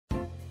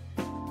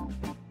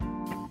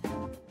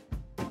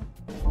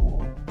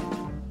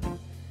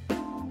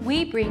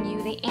we bring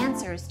you the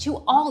answers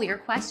to all your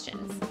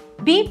questions.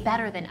 Be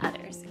better than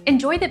others.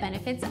 Enjoy the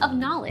benefits of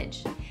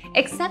knowledge.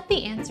 Accept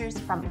the answers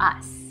from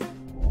us.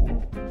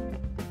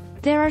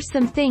 There are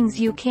some things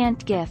you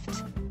can't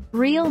gift.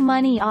 Real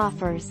money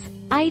offers.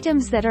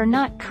 Items that are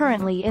not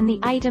currently in the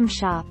item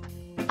shop.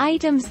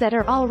 Items that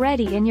are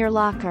already in your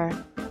locker.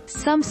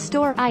 Some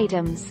store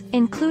items,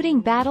 including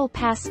Battle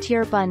Pass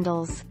tier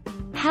bundles.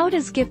 How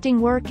does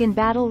gifting work in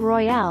Battle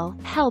Royale?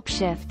 Help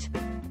Shift.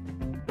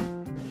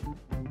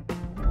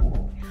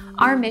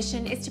 Our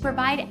mission is to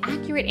provide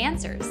accurate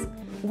answers.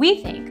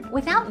 We think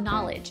without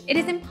knowledge, it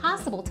is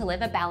impossible to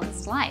live a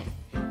balanced life.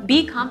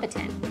 Be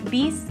competent,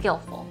 be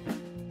skillful.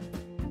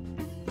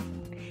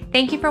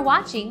 Thank you for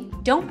watching.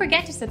 Don't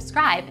forget to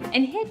subscribe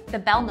and hit the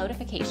bell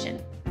notification.